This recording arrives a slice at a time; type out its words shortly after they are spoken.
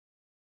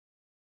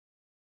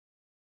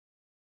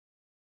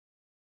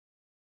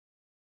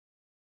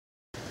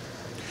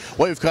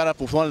Well, we've caught up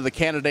with one of the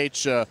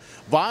candidates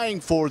vying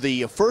for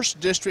the 1st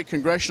District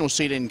Congressional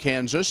seat in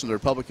Kansas, the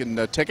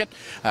Republican ticket,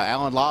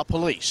 Alan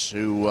LaPolice,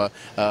 who,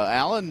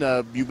 Alan,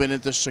 you've been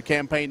at this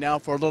campaign now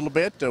for a little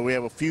bit. We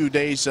have a few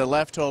days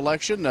left to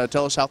election.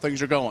 Tell us how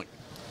things are going.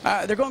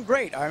 They're going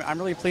great. I'm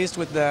really pleased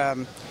with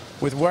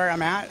where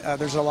I'm at.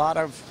 There's a lot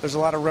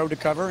of road to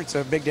cover. It's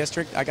a big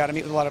district. I got to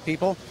meet with a lot of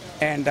people,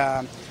 and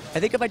I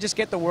think if I just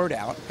get the word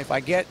out, if I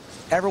get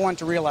everyone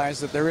to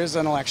realize that there is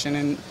an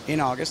election in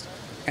August,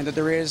 and that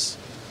there is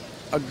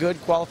a good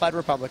qualified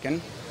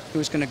Republican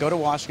who's going to go to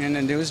Washington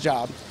and do his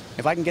job,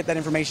 if I can get that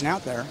information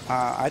out there,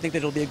 I think that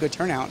it'll be a good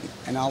turnout,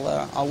 and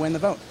I'll win the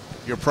vote.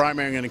 You're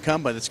primarying an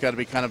incumbent. It's got to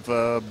be kind of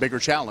a bigger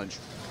challenge.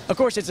 Of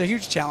course, it's a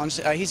huge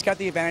challenge. He's got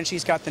the advantage.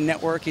 He's got the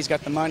network. He's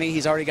got the money.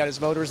 He's already got his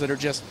voters that are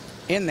just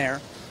in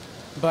there.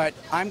 But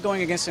I'm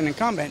going against an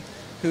incumbent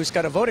who's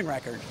got a voting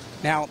record.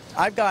 Now,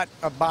 I've got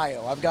a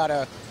bio. I've got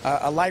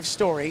a life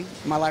story.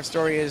 My life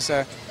story is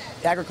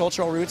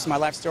agricultural roots. My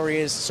life story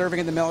is serving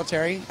in the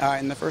military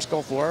in the first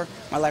Gulf War.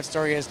 My life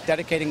story is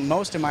dedicating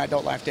most of my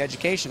adult life to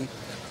education.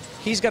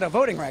 He's got a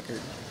voting record.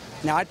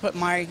 Now, I'd put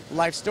my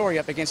life story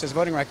up against his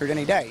voting record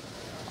any day.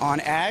 On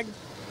ag,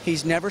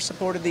 he's never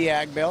supported the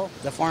ag bill,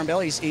 the farm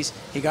bill. He's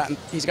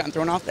gotten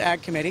thrown off the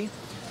ag committee.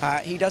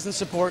 He doesn't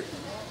support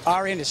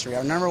our industry,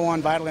 our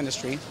 #1 vital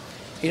industry.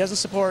 He doesn't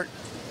support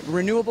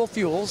renewable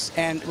fuels,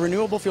 and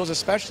renewable fuels,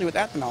 especially with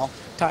ethanol,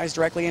 ties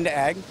directly into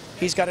ag.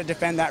 He's got to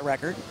defend that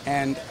record,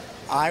 and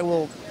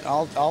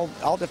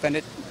I'll defend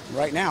it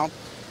right now.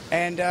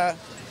 And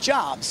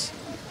jobs,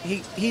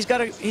 he's got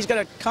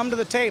to come to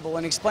the table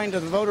and explain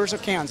to the voters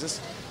of Kansas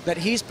that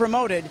he's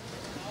promoted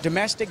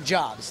domestic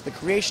jobs, the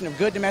creation of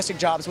good domestic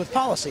jobs with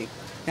policy.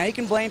 Now, he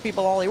can blame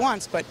people all he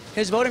wants, but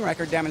his voting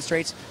record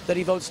demonstrates that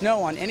he votes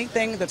no on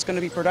anything that's going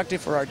to be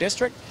productive for our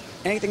district,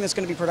 anything that's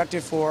going to be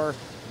productive for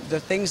the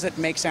things that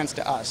make sense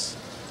to us.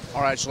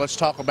 All right, so let's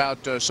talk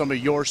about some of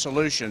your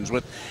solutions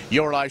with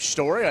your life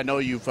story. I know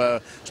you've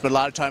spent a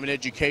lot of time in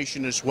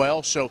education as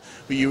well, so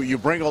you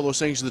bring all those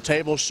things to the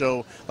table.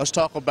 So let's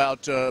talk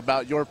about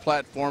your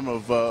platform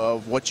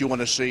of what you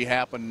want to see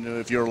happen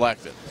if you're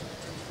elected.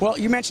 Well,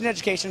 you mentioned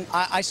education.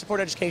 I support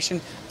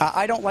education.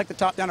 I don't like the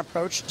top-down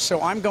approach,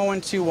 so I'm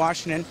going to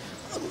Washington,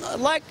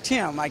 like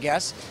Tim, I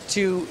guess,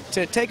 to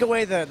take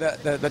away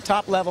the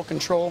top-level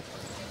control,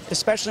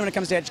 especially when it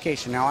comes to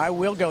education. Now, I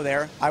will go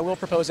there. I will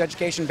propose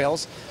education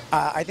bills.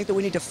 I think that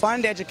we need to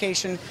fund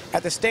education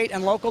at the state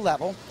and local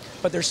level,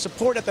 but there's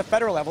support at the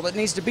federal level that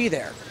needs to be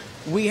there.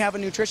 We have a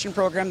nutrition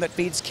program that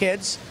feeds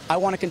kids. I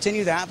want to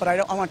continue that, but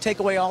I want to take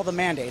away all the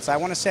mandates. I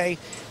want to say,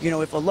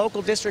 if a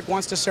local district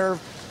wants to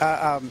serve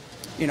a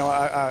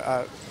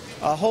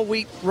whole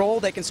wheat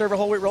roll, they can serve a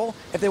whole wheat roll.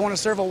 If they want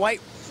to serve a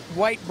white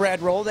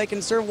bread roll, they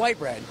can serve white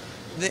bread.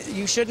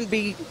 You shouldn't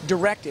be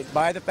directed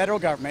by the federal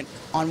government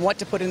on what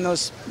to put in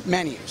those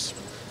menus.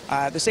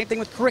 The same thing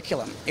with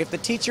curriculum. If the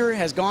teacher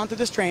has gone through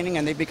this training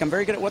and they've become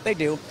very good at what they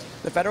do,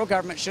 the federal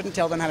government shouldn't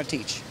tell them how to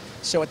teach.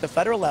 So at the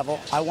federal level,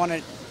 I want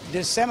to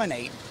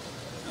disseminate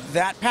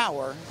that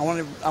power. I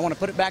want to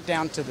put it back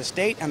down to the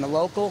state and the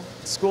local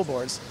school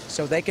boards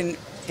so they can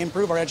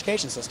improve our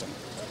education system.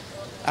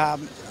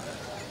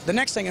 The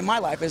next thing in my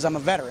life is I'm a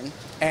veteran,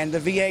 and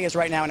the VA is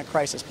right now in a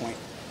crisis point.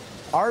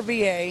 Our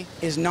VA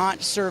is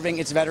not serving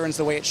its veterans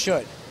the way it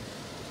should.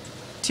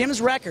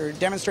 Tim's record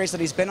demonstrates that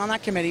he's been on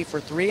that committee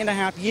for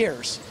 3.5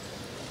 years.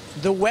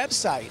 The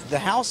website, the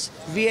House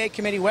VA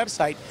Committee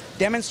website,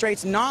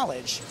 demonstrates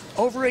knowledge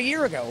over a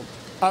year ago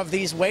of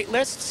these wait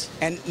lists,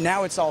 and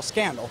now it's all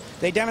scandal.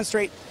 They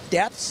demonstrate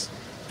deaths.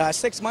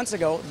 6 months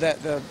ago,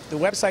 the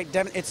website,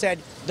 it said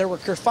there were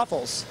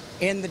kerfuffles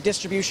in the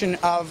distribution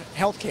of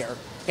health care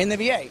in the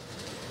VA.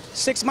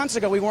 6 months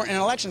ago, we weren't in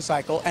an election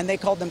cycle, and they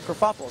called them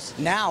kerfuffles.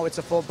 Now it's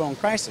a full-blown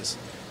crisis.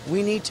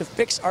 We need to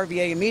fix our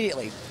VA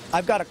immediately.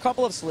 I've got a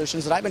couple of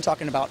solutions that I've been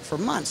talking about for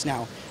months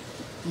now.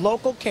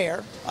 Local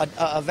care,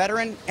 a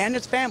veteran and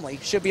his family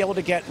should be able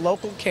to get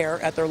local care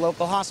at their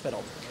local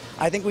hospital.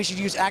 I think we should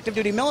use active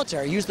duty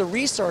military, use the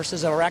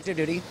resources of our active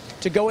duty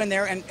to go in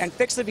there and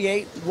fix the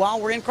VA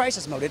while we're in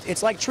crisis mode.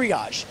 It's like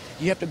triage.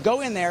 You have to go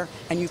in there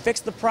and you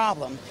fix the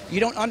problem. You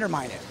don't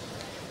undermine it.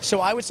 So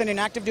I would send in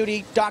active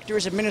duty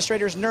doctors,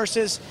 administrators,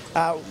 nurses,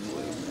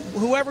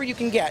 whoever you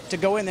can get to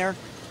go in there,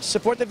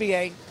 support the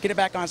VA, get it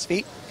back on its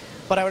feet.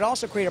 But I would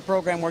also create a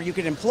program where you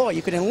could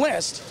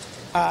enlist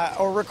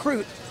or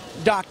recruit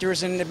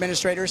doctors and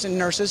administrators and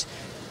nurses,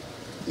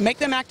 make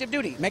them active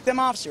duty, make them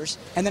officers,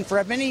 and then for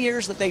as many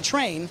years that they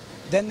train,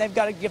 then they've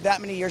got to give that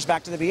many years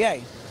back to the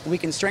VA. We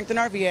can strengthen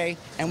our VA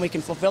and we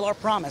can fulfill our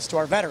promise to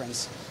our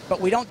veterans.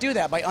 But we don't do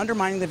that by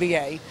undermining the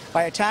VA,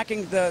 by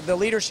attacking the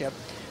leadership.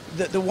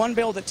 The one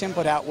bill that Tim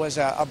put out was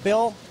a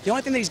bill, the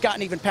only thing that he's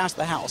gotten even past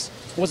the House,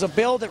 was a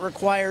bill that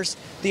requires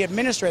the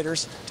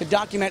administrators to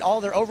document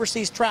all their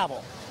overseas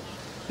travel.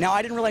 Now,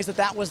 I didn't realize that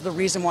that was the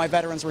reason why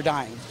veterans were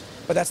dying.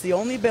 But that's the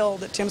only bill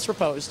that Tim's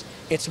proposed.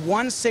 It's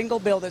one single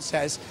bill that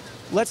says,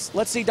 let's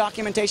see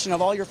documentation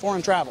of all your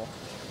foreign travel.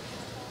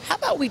 How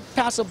about we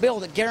pass a bill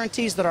that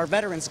guarantees that our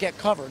veterans get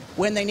covered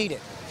when they need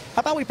it? How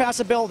about we pass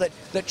a bill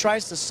that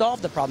tries to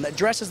solve the problem, that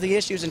addresses the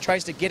issues and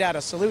tries to get at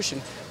a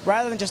solution,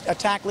 rather than just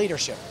attack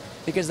leadership?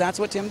 Because that's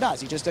what Tim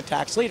does. He just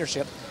attacks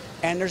leadership,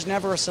 and there's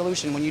never a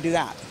solution when you do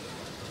that.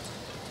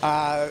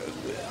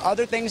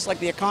 Other things like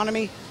the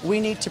economy, we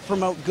need to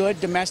promote good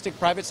domestic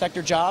private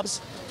sector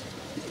jobs.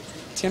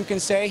 Tim can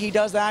say he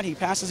does that, he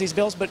passes these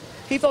bills, but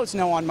he votes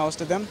no on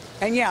most of them.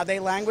 And yeah, they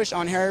languish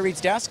on Harry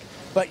Reid's desk,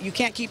 but you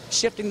can't keep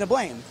shifting the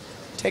blame.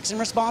 Take some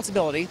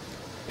responsibility,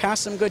 pass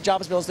some good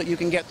jobs bills that you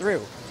can get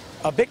through.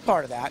 A big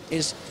part of that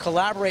is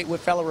collaborate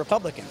with fellow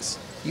Republicans.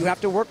 You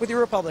have to work with your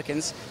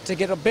Republicans to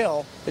get a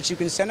bill that you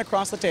can send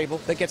across the table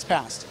that gets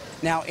passed.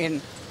 Now,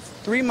 in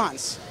 3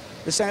 months,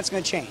 the Senate's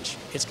going to change.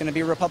 It's going to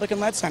be a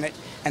Republican-led Senate,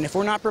 and if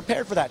we're not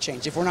prepared for that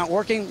change, if we're not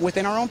working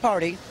within our own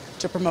party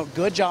to promote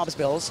good jobs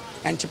bills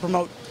and to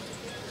promote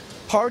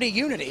party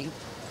unity,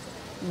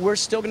 we're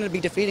still going to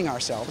be defeating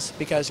ourselves,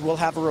 because we'll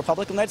have a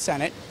Republican-led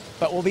Senate,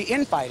 but we'll be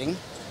infighting,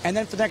 and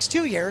then for the next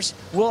 2 years,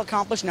 we'll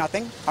accomplish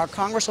nothing. Our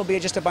Congress will be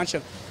just a bunch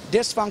of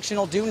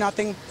dysfunctional,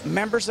 do-nothing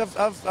members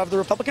of the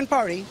Republican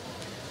Party.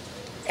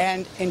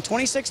 And in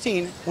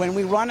 2016, when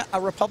we run a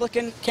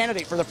Republican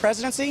candidate for the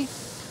presidency,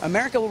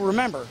 America will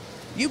remember,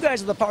 you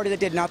guys are the party that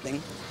did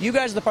nothing. You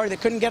guys are the party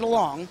that couldn't get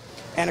along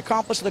and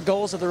accomplish the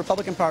goals of the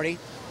Republican Party.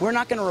 We're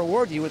not going to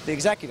reward you with the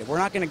executive. We're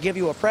not going to give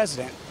you a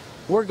president.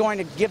 We're going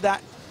to give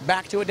that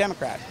back to a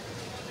Democrat.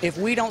 If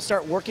we don't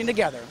start working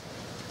together,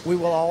 we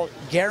will all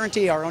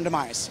guarantee our own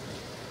demise.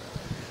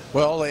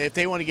 Well, if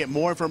they want to get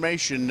more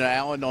information,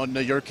 Alan, on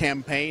your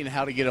campaign,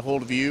 how to get a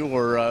hold of you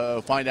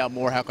or find out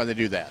more, how can they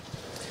do that?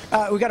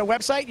 We got a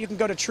website. You can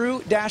go to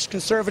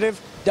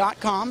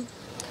true-conservative.com.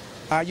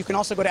 You can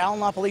also go to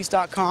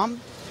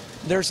AlanLaPolice.com.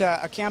 There's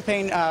a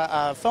campaign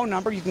phone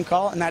number you can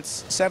call, and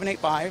that's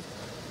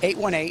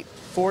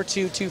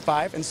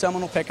 785-818-4225, and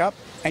someone will pick up.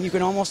 And you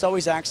can almost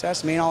always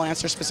access me, and I'll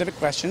answer specific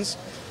questions.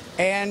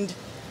 And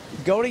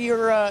go to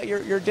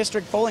your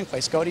district polling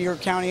place. Go to your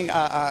county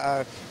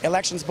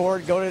elections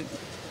board. Go to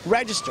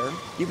register.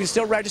 You can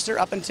still register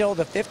up until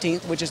the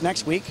 15th, which is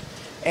next week,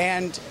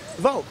 and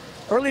vote.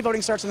 Early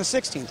voting starts on the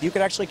 16th. You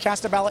could actually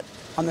cast a ballot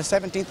on the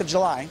 17th of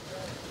July.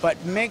 But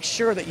make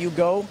sure that you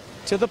go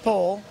to the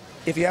poll,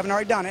 if you haven't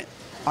already done it,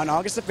 on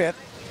August the 5th.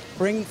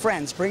 Bring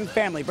friends, bring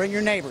family, bring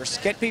your neighbors.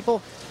 Get people,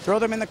 throw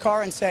them in the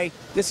car and say,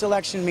 this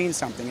election means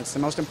something. It's the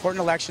most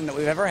important election that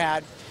we've ever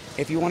had.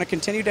 If you want to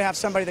continue to have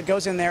somebody that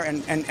goes in there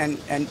and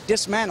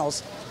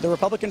dismantles the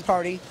Republican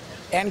Party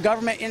and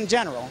government in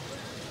general,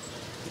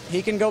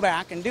 he can go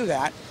back and do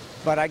that.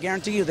 But I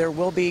guarantee you there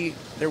will be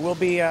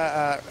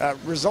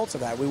results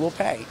of that. We will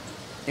pay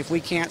if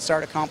we can't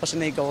start accomplishing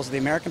the goals of the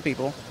American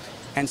people,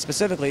 and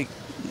specifically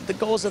the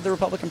goals of the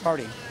Republican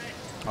Party.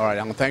 All right,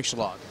 Alan, thanks a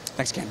lot.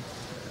 Thanks, Ken.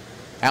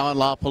 Alan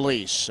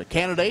LaPolice, a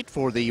candidate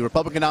for the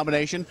Republican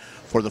nomination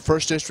for the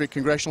 1st District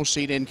Congressional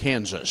seat in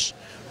Kansas.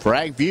 For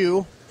Ag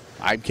View,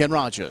 I'm Ken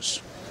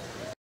Rahjes.